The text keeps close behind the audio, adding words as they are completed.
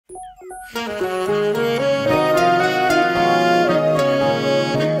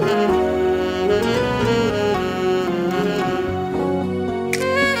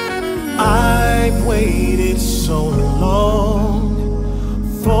I've waited so long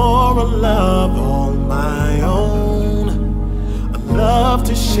for a love all my own, a love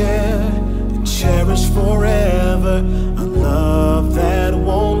to share and cherish forever, a love that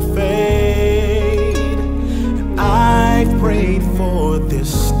won't fade. And I've prayed for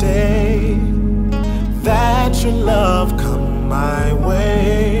this day, that your love come my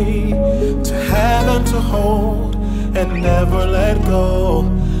way, to have and to hold and never let go,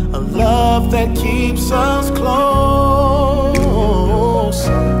 a love that keeps us close.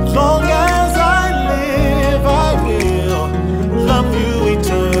 Long as I live, I will love you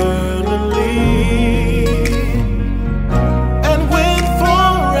eternally. And when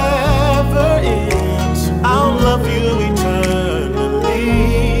forever ends, I'll love you eternally.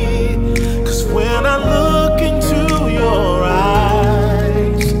 'Cause when I look into your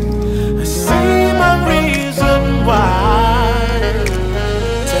eyes, I see my reason why.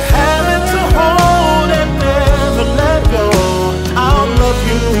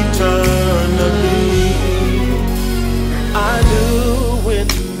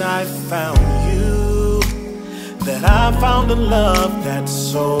 I found you, that I found a love that's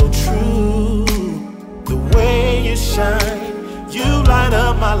so true. The way you shine, you light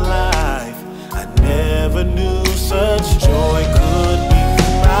up my life. I never knew such joy could be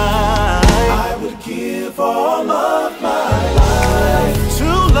mine. I would give all of my life to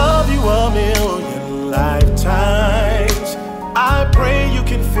love you a million lifetimes. I pray you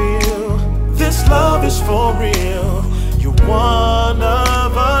can feel this love is for real. You're one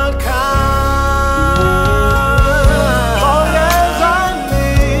of a kind. Long as I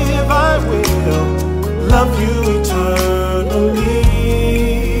live, I will love you eternally.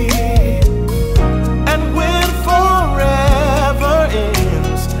 And when forever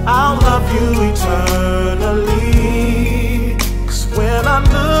ends, I'll love you eternally. 'Cause when I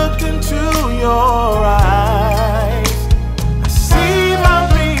look into your eyes, I see my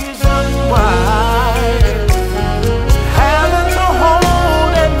reason why.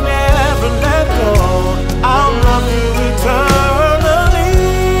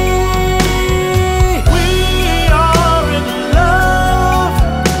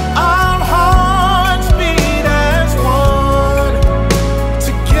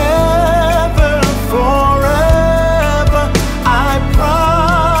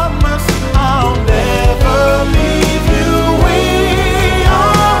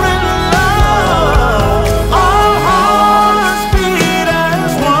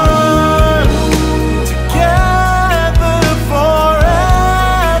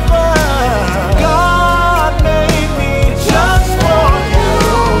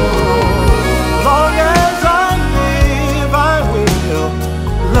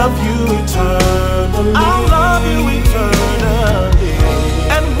 I'll love you eternally.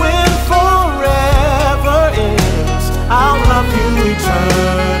 And when forever ends, I'll love you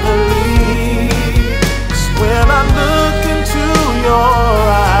eternally. 'Cause when I look into your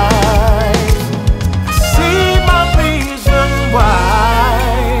eyes, I see my reason why,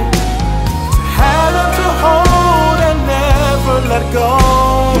 to have and to hold and never let go.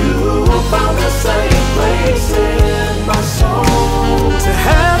 You found the same place in my soul, to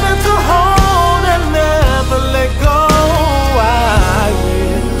have and to hold and never let go. I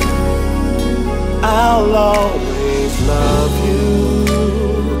will, I'll always love you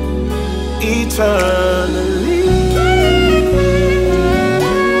eternally.